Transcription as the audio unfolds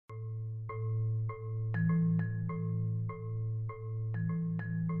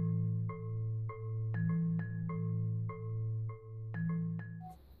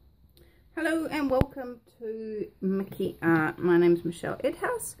Hello and welcome to Mickey Art. My name is Michelle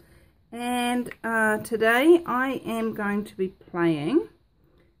Edhouse, and today I am going to be playing.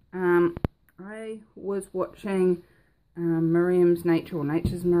 I was watching Miriam's Nature, or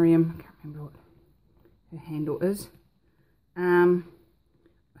Nature's Miriam, I can't remember what her handle is, her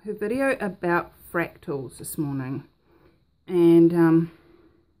video about fractals this morning, and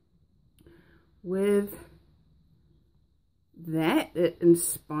with that it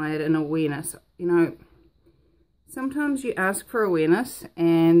inspired an awareness. You know, sometimes you ask for awareness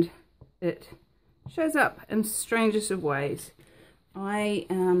and it shows up in strangest of ways. As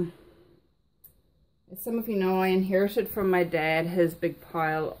some of you know, I inherited from my dad his big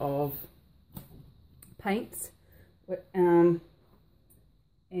pile of paints, and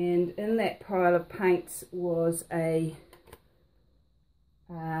in that pile of paints was a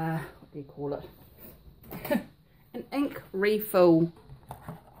what do you call it? An ink refill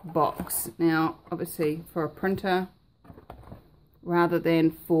box. Now obviously for a printer rather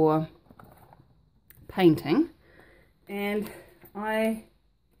than for painting, and I,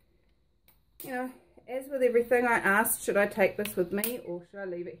 you know, as with everything, I asked, should I take this with me or should I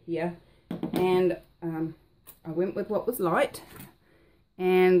leave it here? And I went with what was light,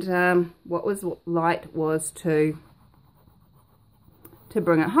 and what was light was to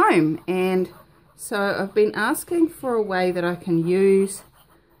bring it home. And so I've been asking for a way that I can use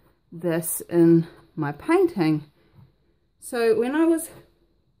this in my painting. So when I was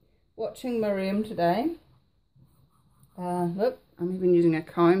watching Miriam today, look, I'm even using a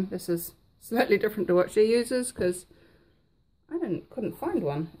comb. This is slightly different to what she uses because I couldn't find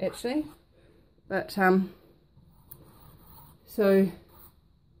one actually. But so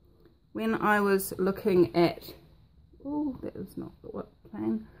when I was looking at, oh, that was not the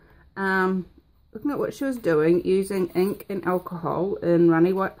plan. Looking at what she was doing, using ink and alcohol in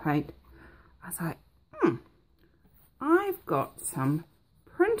runny white paint, I was like, I've got some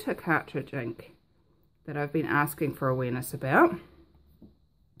printer cartridge ink that I've been asking for awareness about.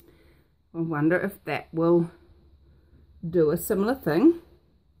 I wonder if that will do a similar thing.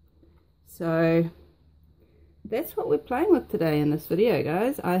 So that's what we're playing with today in this video,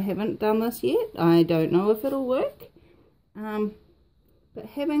 guys. I haven't done this yet. I don't know if it'll work. But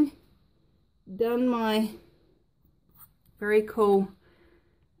having done my very cool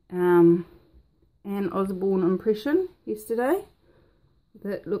Anne Osborne impression yesterday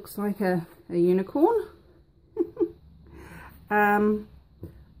that looks like a unicorn,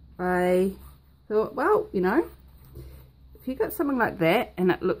 I thought, well, you know, if you got something like that and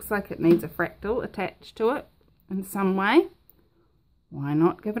it looks like it needs a fractal attached to it in some way, why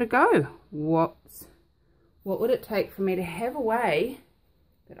not give it a go? What would it take for me to have a way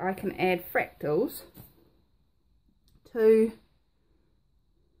that I can add fractals to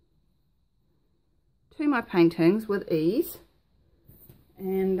my paintings with ease,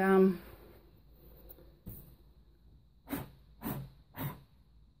 and get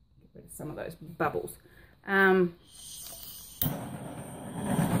rid of some of those bubbles,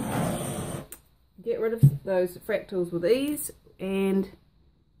 get rid of those fractals with ease, and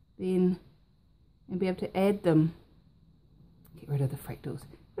be able to add them. Get rid of the fractals,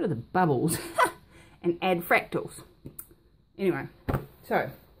 get rid of the bubbles, and add fractals. Anyway,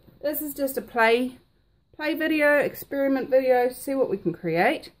 so this is just a play video, experiment video, see what we can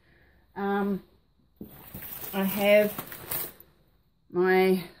create. I have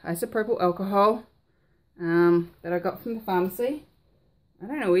my isopropyl alcohol that I got from the pharmacy. I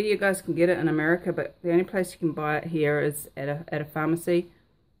don't know where you guys can get it in America, but the only place you can buy it here is at a pharmacy.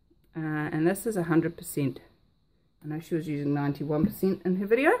 And this is 100%. I know she was using 91% in her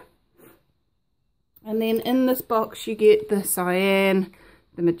video. And then in this box you get the cyan,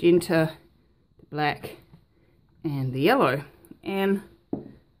 the magenta, the black, and the yellow. And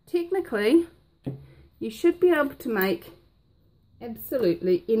technically you should be able to make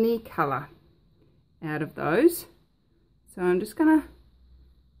absolutely any colour out of those. So I'm just going to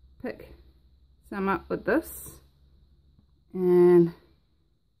pick some up with this and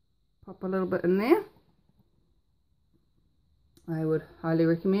pop a little bit in there. I would highly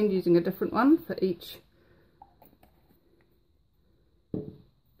recommend using a different one for each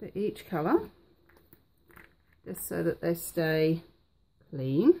colour, just so that they stay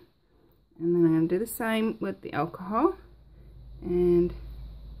clean. And then I'm going to do the same with the alcohol and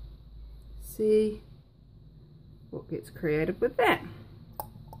see what gets created with that.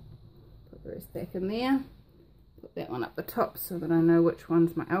 Put the rest back in there, put that one up the top so that I know which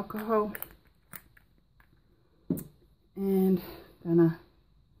one's my alcohol, and gonna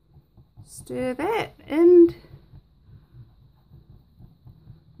stir that, and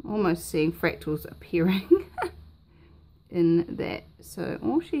almost seeing fractals appearing in that. So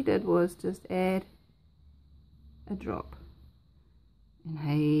all she did was just add a drop, and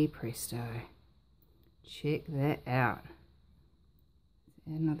hey presto, check that out.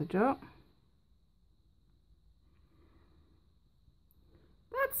 Add another drop.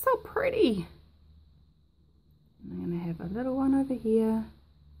 That's so pretty. And I'm going to have a little one over here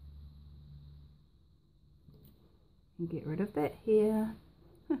and get rid of that here.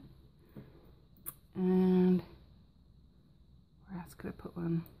 And where else could I put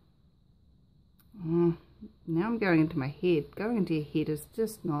one? Oh, now I'm going into my head. Going into your head is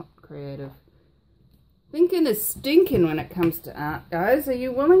just not creative. Thinking is stinking when it comes to art, guys. Are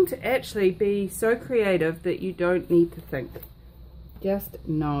you willing to actually be so creative that you don't need to think? Just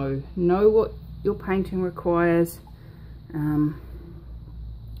know what your painting requires.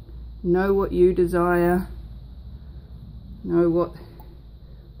 Know what you desire. Know what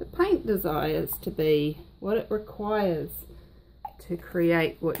the paint desires to be, what it requires to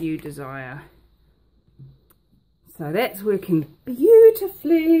create what you desire. So that's working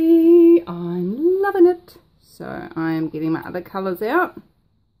beautifully. I'm loving it. So I am getting my other colours out.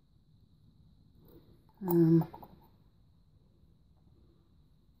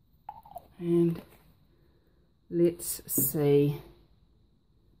 And let's see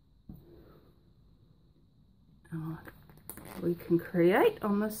what we can create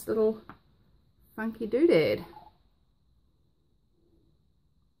on this little funky doodad.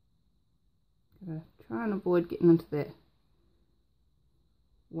 Gotta try and avoid getting into that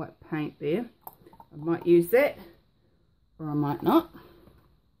white paint there. I might use that or I might not.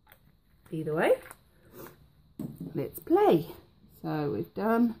 Either way, let's play. So we've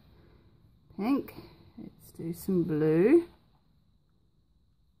done pink, let's do some blue.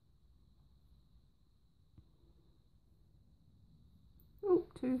 Oh,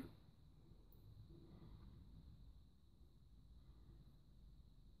 two.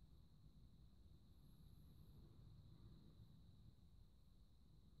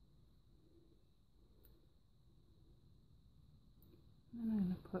 And I'm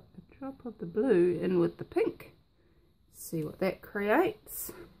going to put a drop of the blue in with the pink. See what that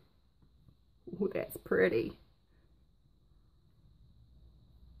creates. Oh, that's pretty.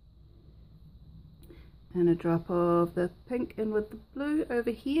 And a drop of the pink in with the blue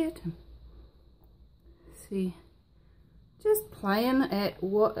over here to see, just playing at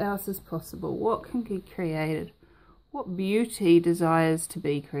what else is possible, what can be created, what beauty desires to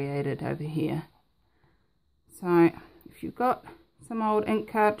be created over here. So if you've got some old ink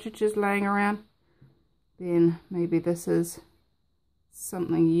cartridges laying around, then maybe this is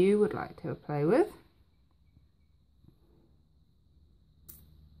something you would like to have a play with.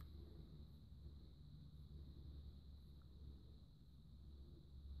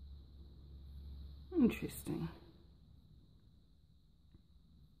 Interesting.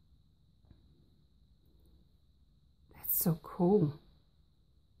 That's so cool.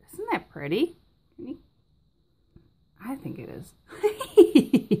 Isn't that pretty? I think it is.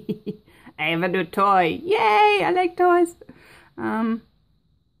 I have a new toy. Yay! I like toys. What am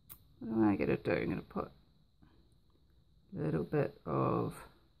I going to do? I'm going to put a little bit of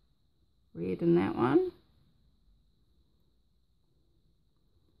red in that one.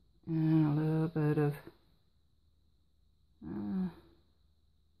 And a little bit of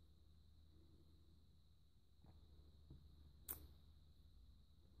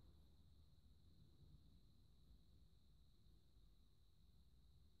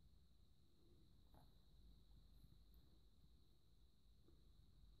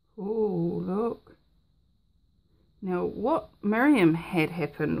oh, look. Now what Miriam had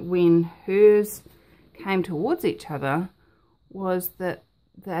happened when hers came towards each other was that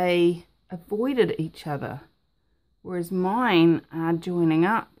they avoided each other, whereas mine are joining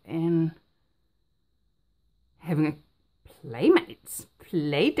up and having a play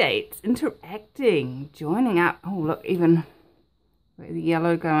dates, interacting, joining up. Oh look, even the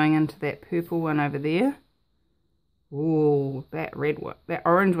yellow going into that purple one over there. Oh, that red one, that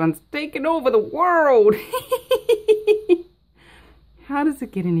orange one's taking over the world. How does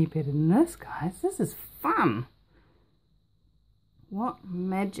it get any better than this, guys? This is fun. What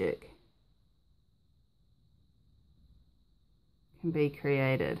magic can be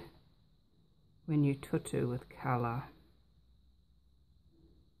created when you tutu with colour?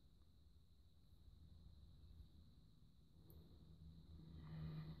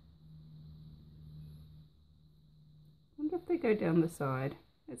 I wonder if they go down the side.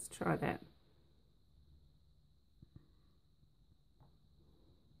 Let's try that.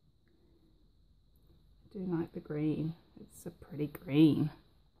 I do like the green. It's a pretty green.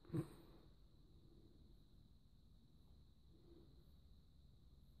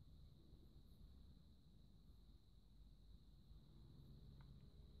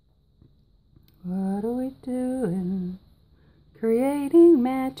 What are we doing? Creating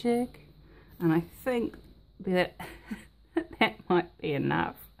magic. And I think that that might be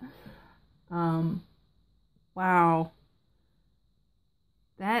enough. Wow.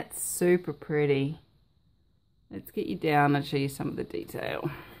 That's super pretty. Let's get you down and show you some of the detail.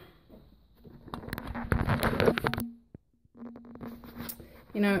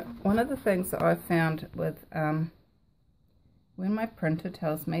 You know, one of the things that I've found with when my printer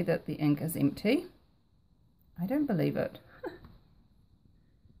tells me that the ink is empty, I don't believe it. Look at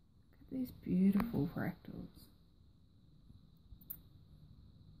these beautiful fractals.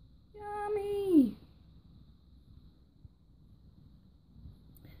 Yummy!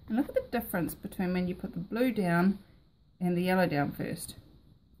 And look at the difference between when you put the blue down and the yellow down first.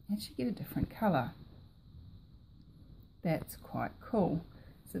 You actually get a different colour. That's quite cool.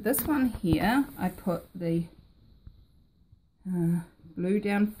 So this one here, I put the blue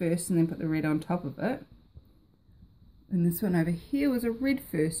down first and then put the red on top of it. And this one over here was a red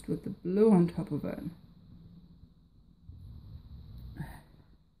first with the blue on top of it.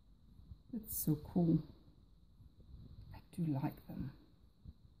 That's so cool. I do like them.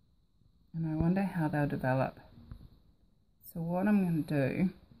 And I wonder how they'll develop. So what I'm going to do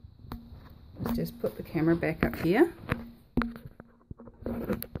is just put the camera back up here.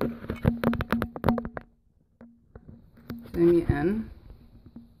 Zoom you in.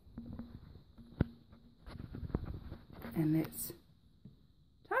 And let's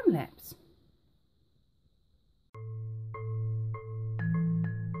time lapse.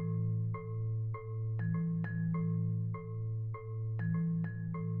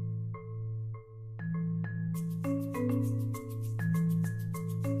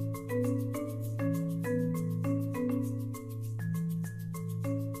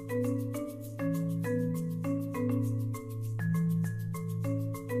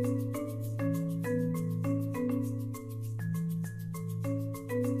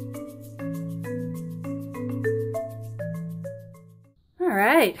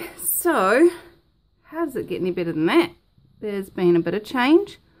 Alright, so how does it get any better than that? There's been a bit of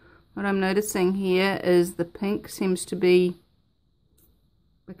change. What I'm noticing here is the pink seems to be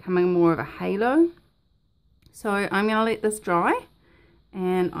becoming more of a halo. So I'm going to let this dry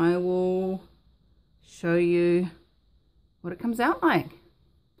and I will show you what it comes out like.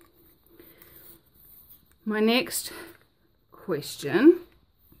 My next question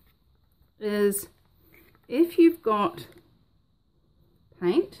is, if you've got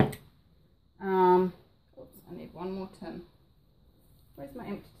paint, oops, I need one more tin. Where's my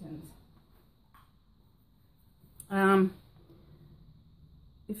empty tins?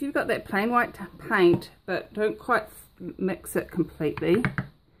 If you've got that plain white paint but don't quite mix it completely,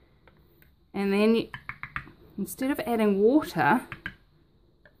 and then you, instead of adding water,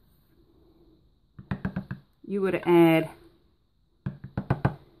 you would add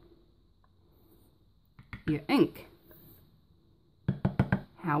your ink.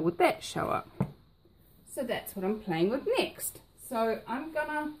 How would that show up? So that's what I'm playing with next. So I'm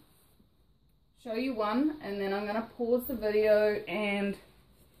gonna show you one and then I'm gonna pause the video and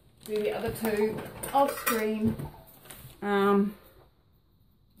do the other two off screen,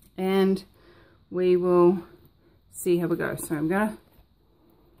 and we will see how we go. So I'm gonna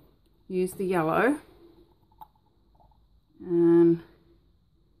use the yellow and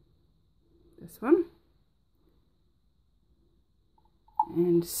this one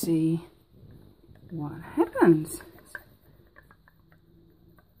and see what happens.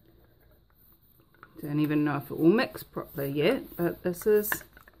 Don't even know if it will mix properly yet, but this is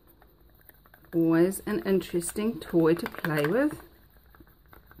always an interesting toy to play with.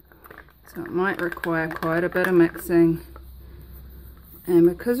 So it might require quite a bit of mixing, and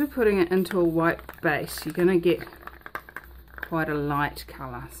because we're putting it into a white base, you're going to get quite a light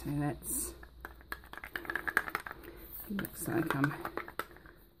colour. So that's, looks like I'm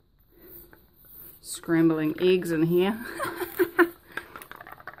scrambling eggs in here.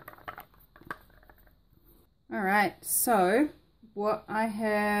 Alright, so what I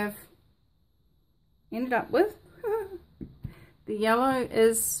have ended up with, the yellow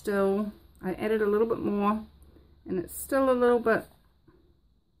is still, I added a little bit more and it's still a little bit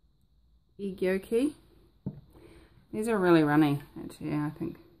egg yolky. These are really runny actually. I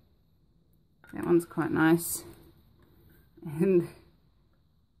think that one's quite nice, and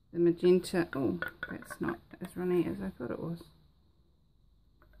the magenta, oh, that's not as runny as I thought it was.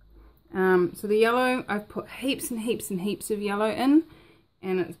 So the yellow, I've put heaps and heaps and heaps of yellow in,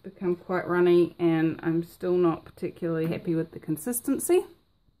 and it's become quite runny, and I'm still not particularly happy with the consistency.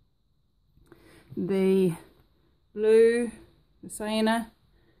 The blue, the sienna,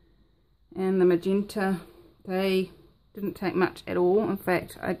 and the magenta, they didn't take much at all. In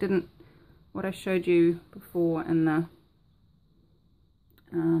fact, I didn't, what I showed you before in the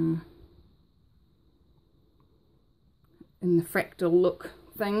fractal look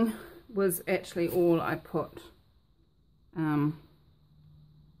thing was actually all I put.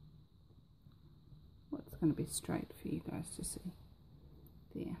 What's going to be straight for you guys to see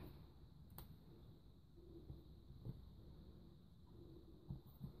there.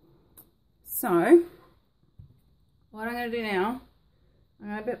 So what I'm going to do now, I'm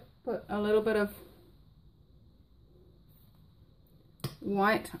going to put a little bit of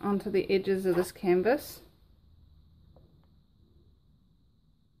white onto the edges of this canvas.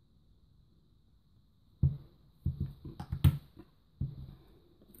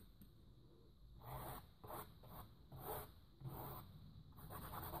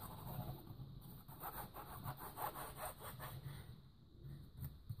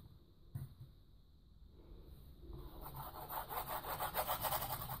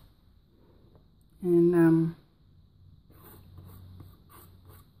 And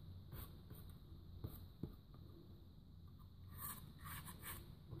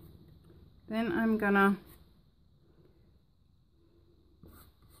then I'm gonna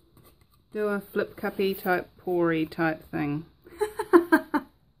do a flip cuppy type pourey type thing.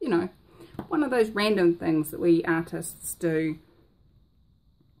 You know, one of those random things that we artists do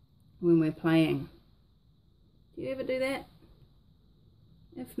when we're playing. Do you ever do that?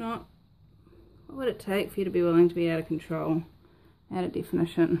 If not, what would it take for you to be willing to be out of control, out of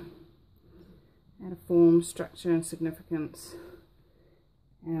definition, out of form, structure and significance,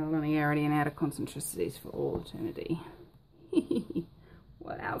 out of linearity and out of concentricities for all eternity?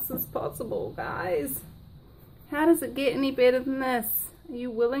 What else is possible, guys? How does it get any better than this? Are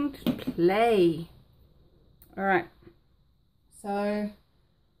you willing to play? Alright, so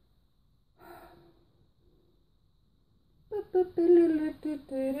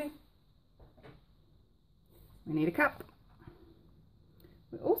we need a cup.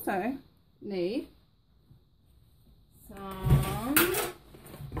 We also need some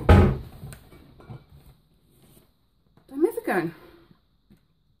dimethicone,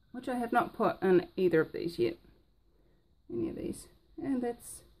 which I have not put in either of these yet. Any of these. And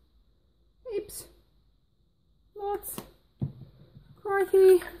that's heaps. Lots.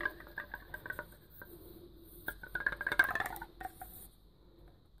 Crikey.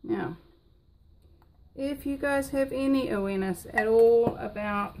 Now, if you guys have any awareness at all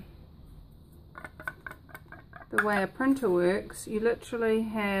about the way a printer works, you literally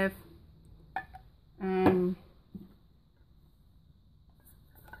have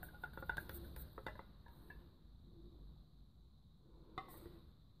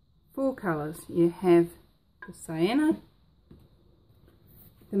four colours. You have the sienna,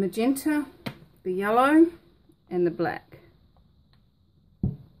 the magenta, the yellow and the black.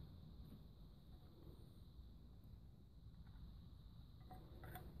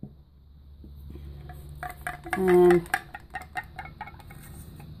 And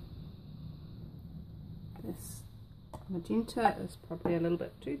this magenta is probably a little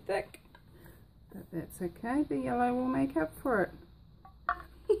bit too thick, but that's okay, the yellow will make up for it.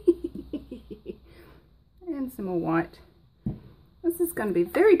 And some more white. This is going to be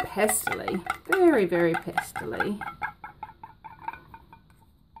very pastely, very, very pastely.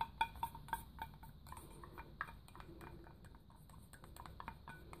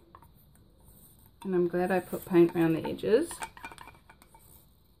 And I'm glad I put paint around the edges.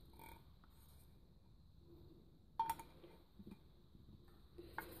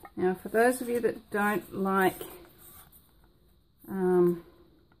 Now for those of you that don't like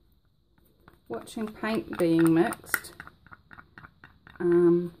watching paint being mixed,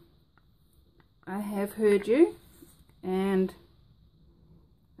 I have heard you, and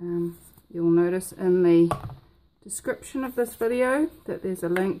you'll notice in the description of this video that there's a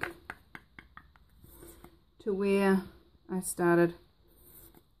link to where I started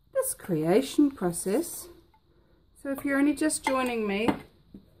this creation process. So if you're only just joining me,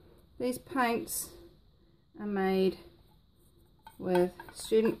 these paints are made with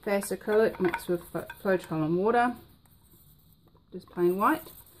student fast acrylic mixed with Floetrol and water, just plain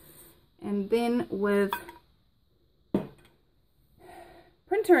white, and then with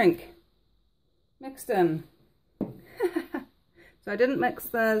printer ink mixed in. So I didn't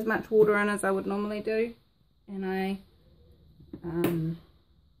mix as much water in as I would normally do, and I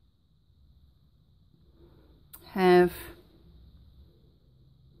have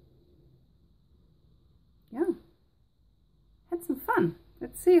had some fun.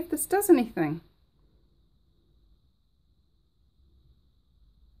 Let's see if this does anything.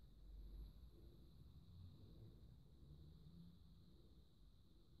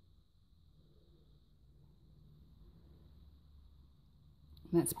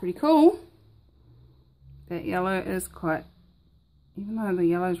 That's pretty cool. That yellow is quite, even though the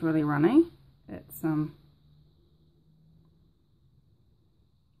yellow is really runny, it's kind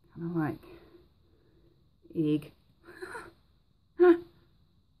of like egg.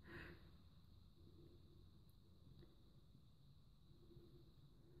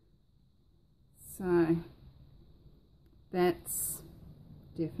 So that's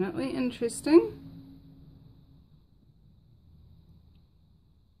definitely interesting.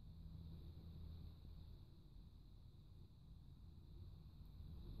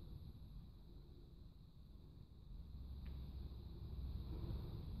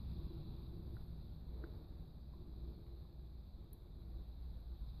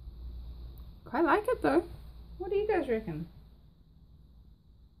 I like it though. What do you guys reckon?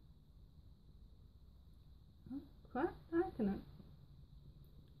 Quite liking it.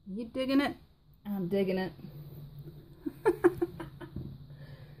 You digging it? I'm digging it.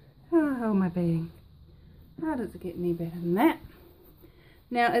 Oh my being. How does it get any better than that?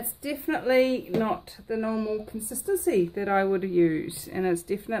 Now it's definitely not the normal consistency that I would use, and it's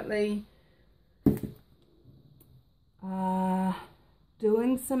definitely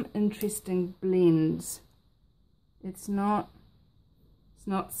doing some interesting blends. It's not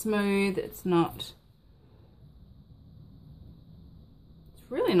smooth, it's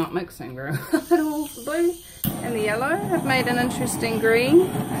really not mixing very well at all. The blue and the yellow have made an interesting green.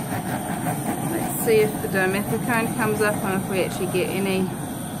 Let's see if the dimethicone comes up and if we actually get any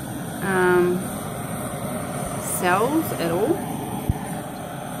cells at all.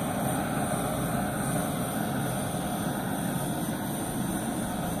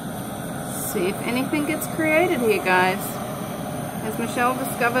 See if anything gets created here, guys. Has Michelle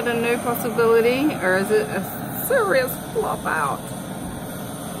discovered a new possibility, or is it a serious flop out?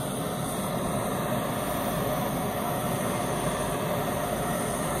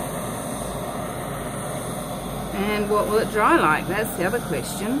 And what will it dry like? That's the other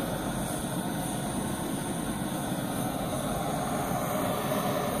question.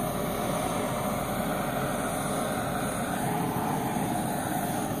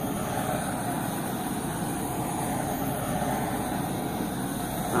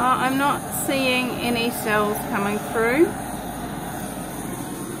 I'm not seeing any cells coming through.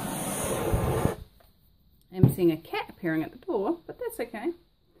 I'm seeing a cat appearing at the door, but that's okay.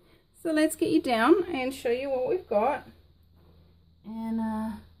 So let's get you down and show you what we've got. And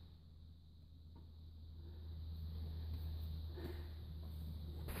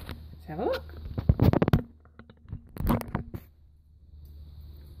let's have a look.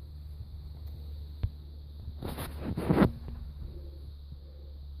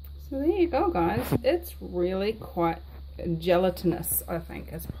 So there you go, guys. It's really quite gelatinous, I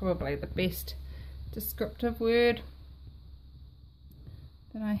think, is probably the best descriptive word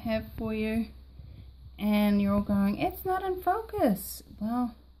that I have for you. And you're all going, it's not in focus.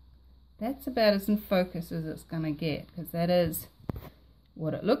 Well, that's about as in focus as it's going to get, because that is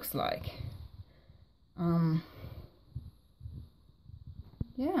what it looks like.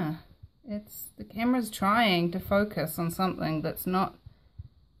 Yeah, the camera's trying to focus on something that's not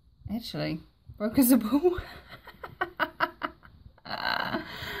actually focusable.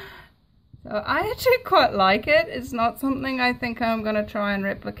 So I actually quite like it. It's not something I think I'm going to try and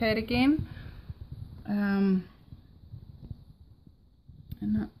replicate again. And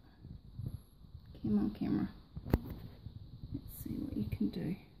not, come on camera. Let's see what you can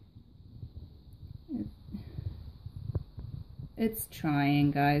do. It's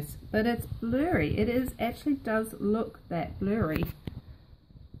trying, guys, but it's blurry. It actually does look that blurry.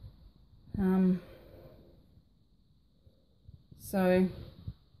 So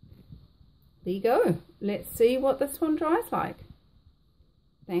there you go. Let's see what this one dries like.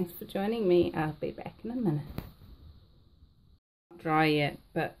 Thanks for joining me. I'll be back in a minute. Not dry yet,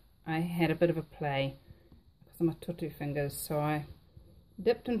 but I had a bit of a play because of my tutu fingers, so I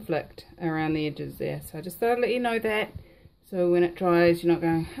dipped and flicked around the edges there. So I just thought I'd let you know that, so when it dries you're not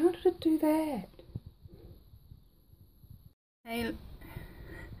going, how did it do that?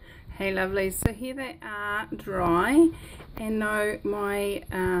 Hey lovelies, so here they are dry, and no, my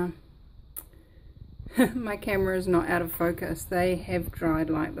my camera is not out of focus. They have dried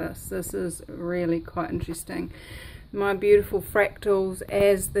like this. This is really quite interesting. My beautiful fractals,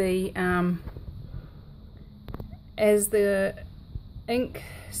 as the ink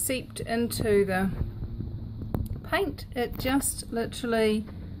seeped into the paint, it just literally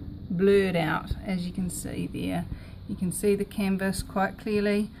blurred out, as you can see there. You can see the canvas quite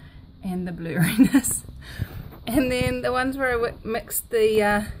clearly and the blurriness. And then the ones where I mixed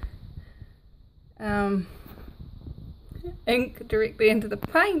the ink directly into the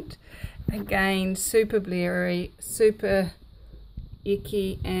paint. Again, super blurry, super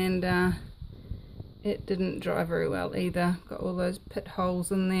icky, and it didn't dry very well either. Got all those pit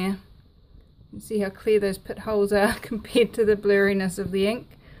holes in there. You can see how clear those pit holes are compared to the blurriness of the ink.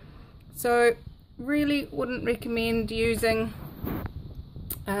 So really wouldn't recommend using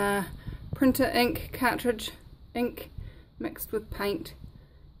printer ink, cartridge ink mixed with paint,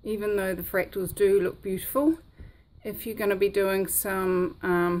 even though the Fractals do look beautiful. If you're going to be doing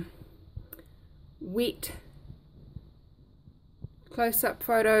some wet close-up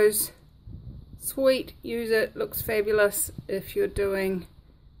photos, sweet, use it, looks fabulous. If you're doing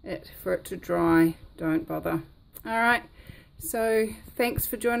it for it to dry, don't bother. Alright, so thanks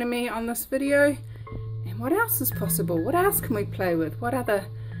for joining me on this video. And what else is possible? What else can we play with? What other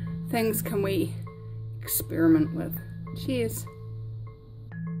things can we experiment with? Cheers.